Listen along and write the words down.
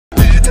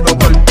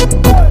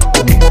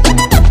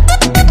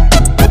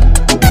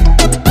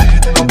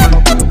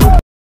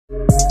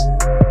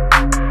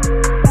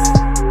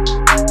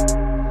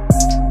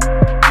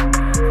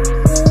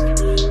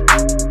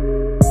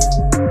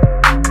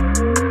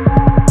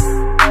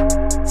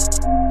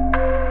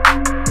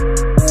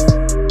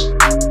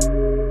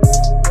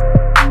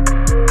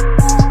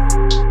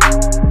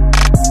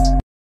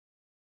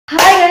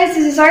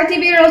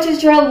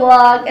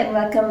Rosietutorialvlog and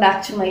welcome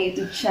back to my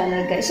YouTube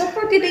channel, guys. So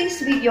for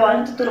today's video,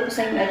 ang tuturo ko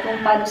sa inyo ay kung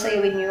paano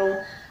sayawin yung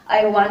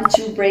I want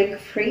to break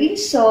free.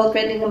 So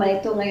trending naman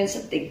ito ngayon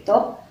sa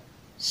TikTok.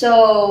 So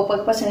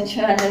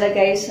pagpasensyahan nila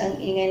guys, ang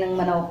ingay ng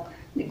manok.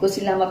 Hindi ko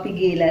sila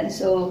mapigilan.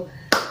 So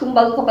kung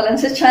bago ka pa lang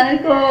sa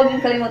channel ko, huwag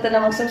yung kalimutan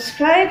na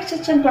mag-subscribe sa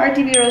channel ko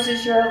RTV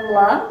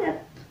Rosietutorialvlog. At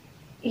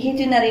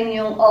i-hit yun na rin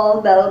yung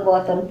all bell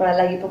button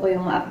para lagi po ko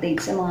yung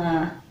update sa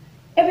mga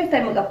every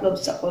time mag-upload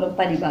sa ako ng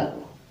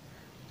panibago.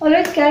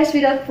 Alright guys,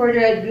 without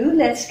further ado,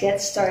 let's get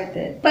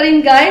started. Pa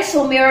rin guys,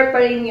 so mirror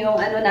pa rin yung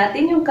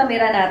natin, yung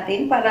camera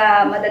natin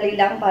para madali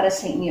lang para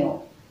sa inyo.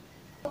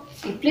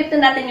 I-flip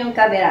na natin yung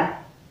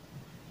camera.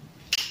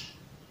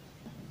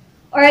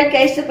 Alright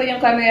guys, ito po yung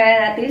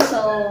camera natin.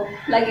 So,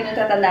 lagi nyo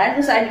tatandaan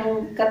kung saan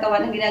yung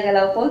katawan ng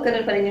ginagalaw ko,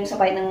 ganun pa rin yung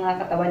sabay ng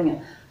mga katawan nyo.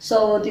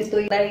 So,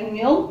 dito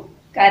yung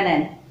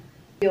kanan.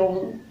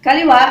 Yung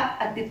kaliwa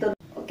at dito,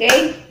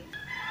 okay?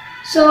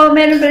 So,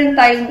 meron pa rin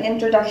tayong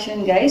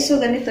introduction, guys. So,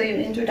 ganito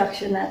yung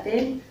introduction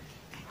natin.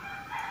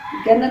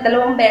 Ganun,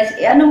 dalawang beses.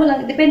 Ano mo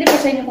lang, depende pa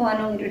sa inyo kung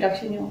anong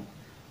introduction nyo.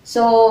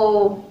 So,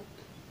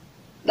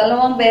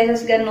 dalawang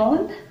beses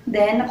ganun.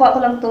 Then, nakuha ko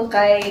lang to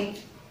kay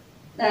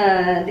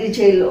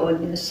DJ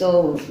Loon.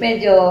 So,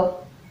 medyo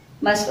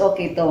mas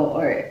okay to.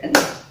 Or,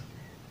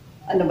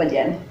 ano ba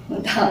dyan?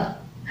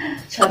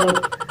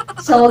 Charot.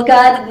 So,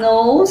 God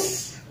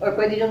knows. Or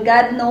pwede yung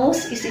God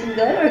knows is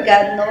single or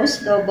God knows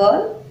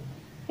double.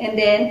 And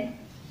then,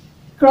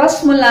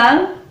 cross mo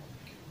lang,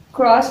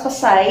 cross pa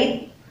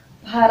side,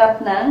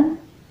 harap ng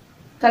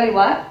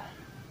kaliwa.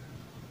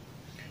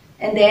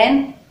 And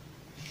then,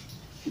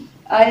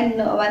 I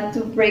want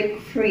to break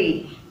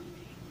free.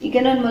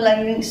 Iganon mo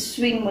lang yung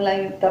swing mo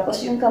lang yung, tapos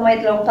yung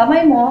dalawang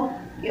kamay mo,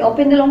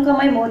 i-open dalawang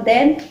kamay mo,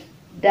 then,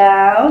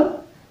 down,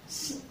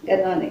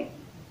 ganon eh.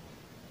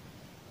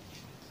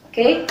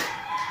 Okay?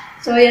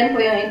 So, yan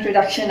po yung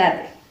introduction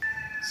natin.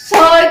 So,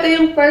 ito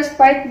yung first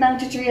part ng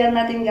tutorial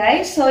natin,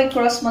 guys. So,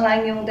 i-cross mo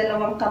lang yung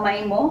dalawang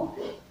kamay mo.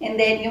 And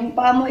then, yung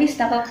paa mo is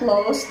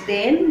naka-close.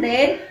 Then,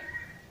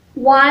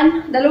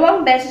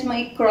 dalawang beses mo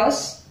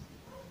i-cross.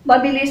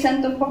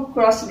 Mabilisan itong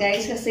pag-cross,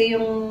 guys. Kasi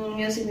yung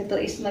music nito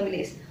is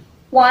mabilis.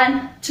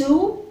 1,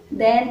 2,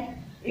 then,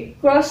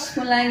 i-cross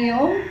mo lang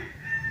yung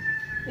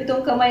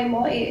itong kamay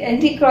mo.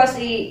 Hindi cross,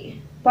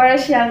 para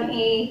siyang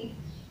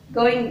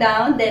going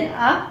down, then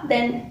up,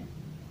 then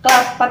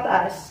clap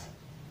pataas.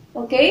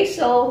 Okay,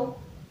 so,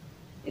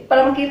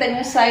 para makita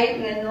nyo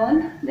side,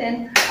 gano'n,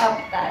 then, up,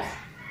 taas.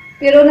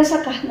 Pero nasa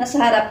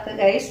harap ka,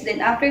 guys.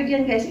 Then, after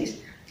dyan, guys,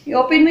 is,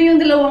 i-open mo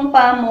yung dalawang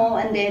paa mo,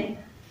 and then,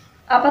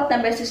 apat na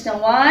beses na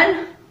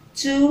 1,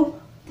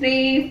 2,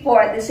 3,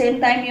 4. At the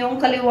same time, yung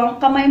kaliwang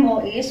kamay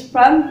mo is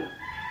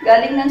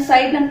galing ng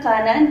side ng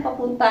kanan,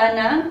 papunta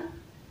ng,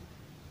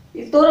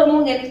 ituro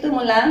mo, ganito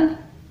mo lang,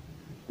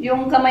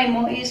 yung kamay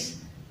mo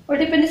is, or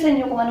depende sa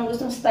inyo kung anong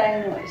gustong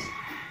style mo is,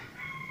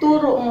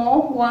 turo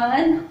mo,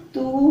 1,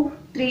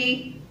 2,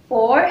 3,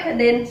 4. And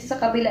then, sa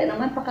kabila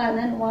naman, pa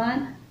kanan,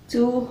 1,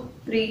 2,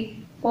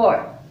 3,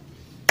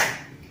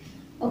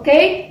 4.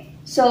 Okay?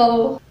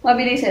 So,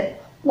 mabilis it.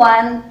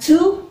 1,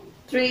 2,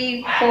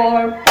 3,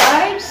 4,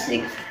 5,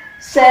 6,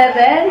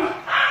 7,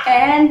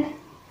 and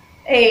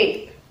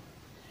 8.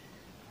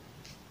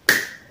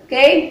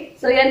 Okay?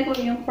 So, yan po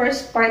yung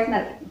first part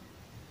natin.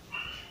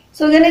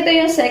 So, ganito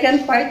yung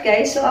second part,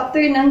 guys. So,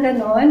 after ng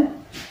ganon,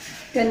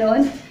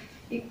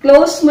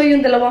 i-close mo yung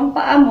dalawang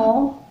paa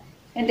mo,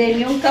 and then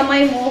yung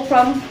kamay mo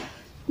from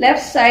left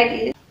side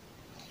is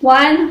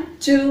 1,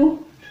 2,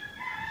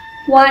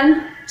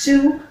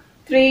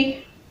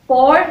 3,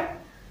 4,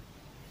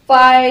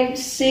 5,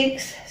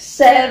 6,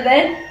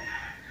 7,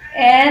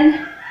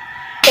 and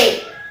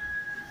 8.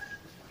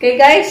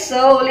 Okay guys,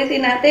 so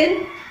ulitin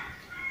natin.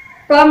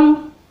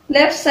 From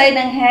left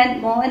side ng hand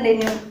mo, and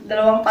then yung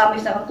dalawang paa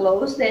mo is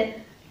naka-close,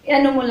 then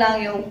ano mo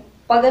lang yung,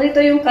 pag ganito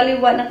yung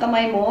kaliwa ng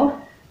kamay mo,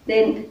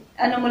 then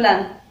ano mo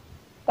lang,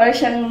 para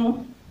siyang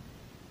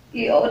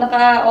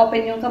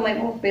naka-open yung kamay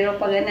mo, pero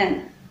pag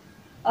ganan.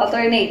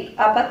 Alternate,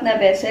 4 na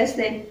beses.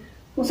 Then,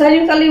 kung saan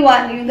yung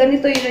kaliwa, yung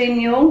ganito yun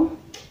yung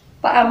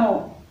paa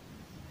mo.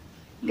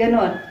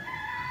 Ganon.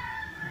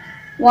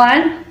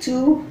 1,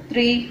 2,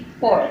 3,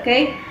 4.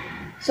 Okay?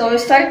 So,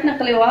 start na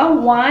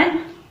kaliwa.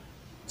 1,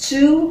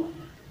 2,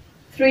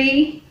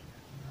 3,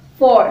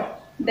 4.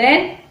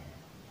 Then,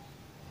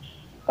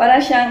 para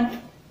siyang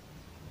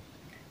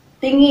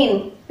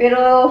tingin. Pero,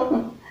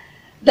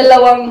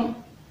 dalawang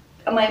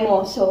kamay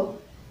mo. So,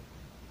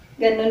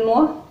 ganun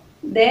mo.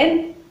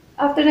 Then,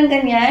 after ng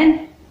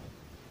ganyan,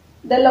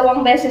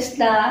 dalawang beses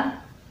na,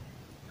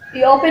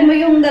 i-open mo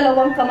yung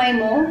dalawang kamay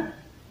mo.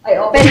 Ay,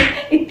 open.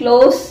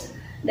 I-close.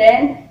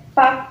 Then,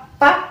 pack,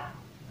 pack.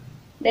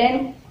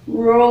 Then,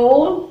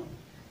 roll.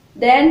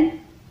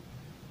 Then,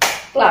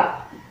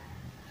 clap.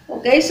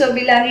 Okay, so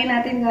bilangin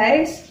natin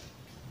guys.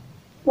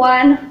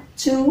 1,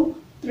 2,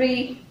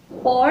 3,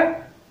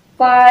 4,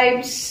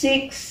 5,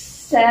 6,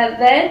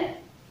 7,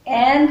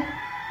 and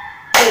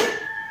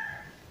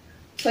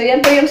 8. So,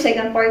 yan po yung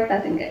second part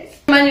natin, guys.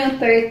 Naman yung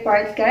third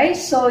part, guys.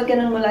 So,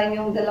 ganun mo lang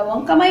yung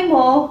dalawang kamay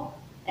mo.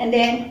 And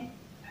then,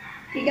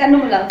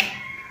 igano mo lang.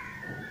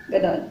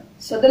 Ganon.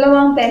 So,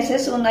 dalawang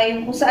beses. Una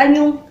yung kung saan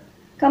yung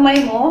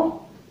kamay mo,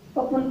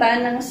 papunta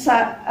ng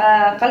sa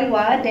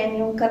kaliwa.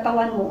 Then, yung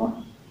katawan mo,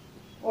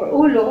 or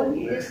ulo,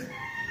 is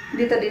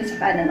dito din sa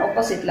kanan.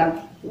 Opposite lang.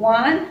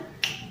 1,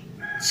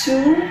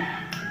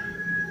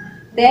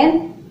 2,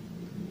 then,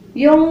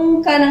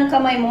 yung kanang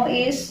kamay mo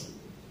is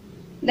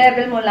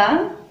level mo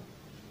lang,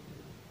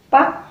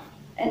 pak,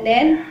 and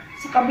then,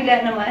 sa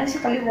kabila naman,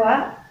 sa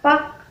kaliwa,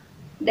 pak,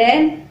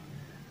 then,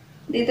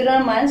 dito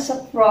naman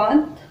sa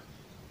front,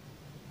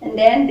 and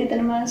then, dito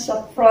naman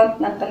sa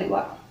front ng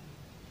kaliwa.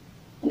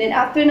 And then,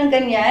 after ng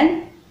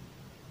ganyan,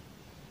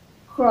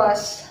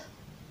 cross,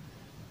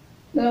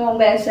 dalawang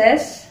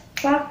beses,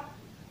 pak,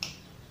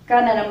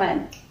 kanan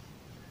naman.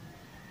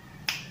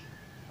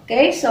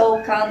 Okay, so,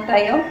 count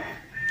tayo.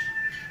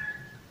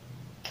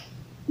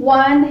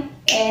 1,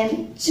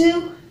 and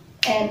 2,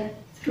 and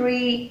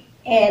 3,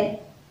 and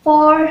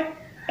 4,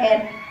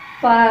 and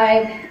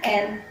 5,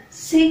 and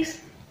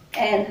 6,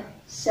 and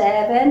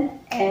 7,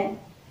 and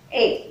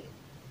 8.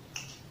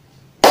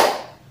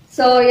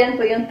 So, yan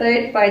po yung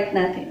third part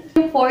natin.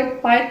 Yung fourth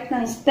part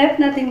ng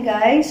step natin,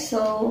 guys.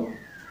 So,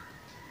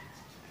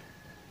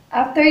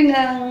 after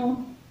ng...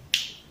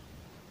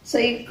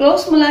 So,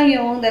 i-close mo lang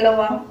yung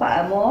dalawang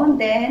paa mo.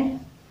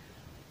 Then,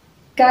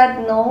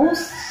 God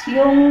knows,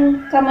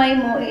 yung kamay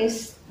mo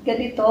is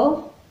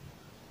ganito,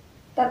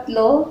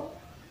 tatlo.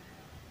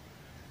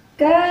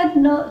 God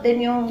knows,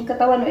 then yung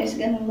katawan mo is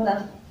ganun mo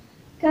lang.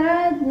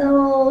 God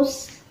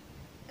knows,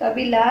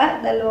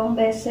 kabila, dalawang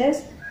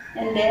beses,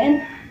 and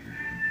then,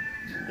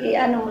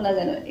 i-ano mo lang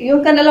ganun.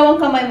 Yung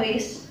kanalawang kamay mo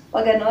is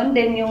pag ganun,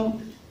 then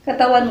yung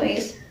katawan mo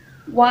is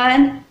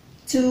 1,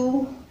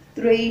 2,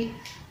 3,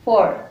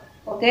 4.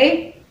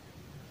 Okay?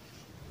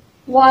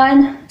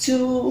 1,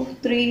 2,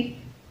 3,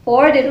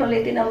 4, then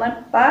ulitin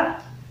naman pa.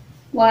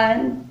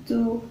 1,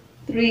 2,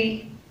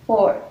 3,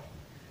 4.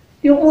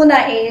 Yung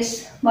una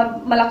is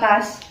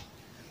malakas.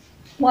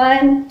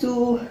 1,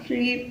 2,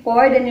 3,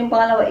 4. Then yung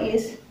pangalawa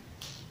is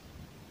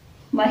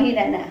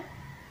mahina na.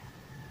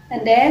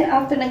 And then,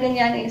 after na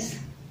ganyan is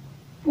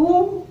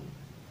boom.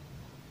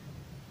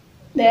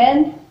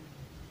 Then,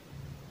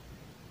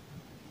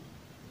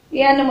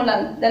 iyan mo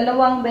lang.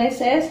 Dalawang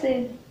beses.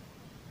 Then,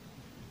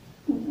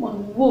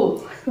 woo.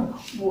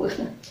 Woo.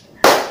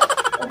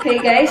 Okay,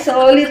 guys.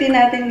 So, ulitin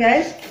natin,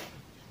 guys.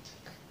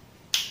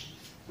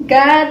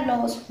 God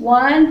knows.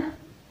 1,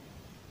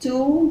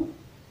 2,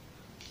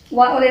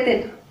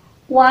 ulitin.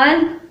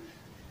 1,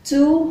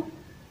 2,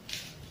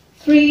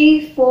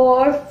 3,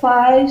 4,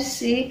 5,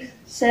 6,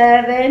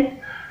 7,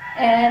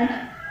 and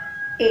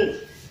 8.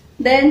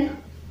 Then,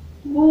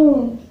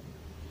 boom.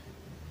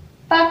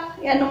 Pak.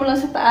 Yan mo lang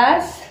sa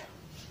taas.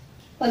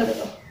 Ano ba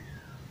ito?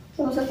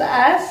 So, sa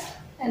taas.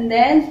 And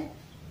then,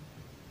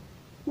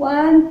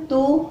 1,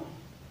 2,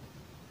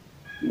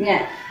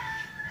 yan.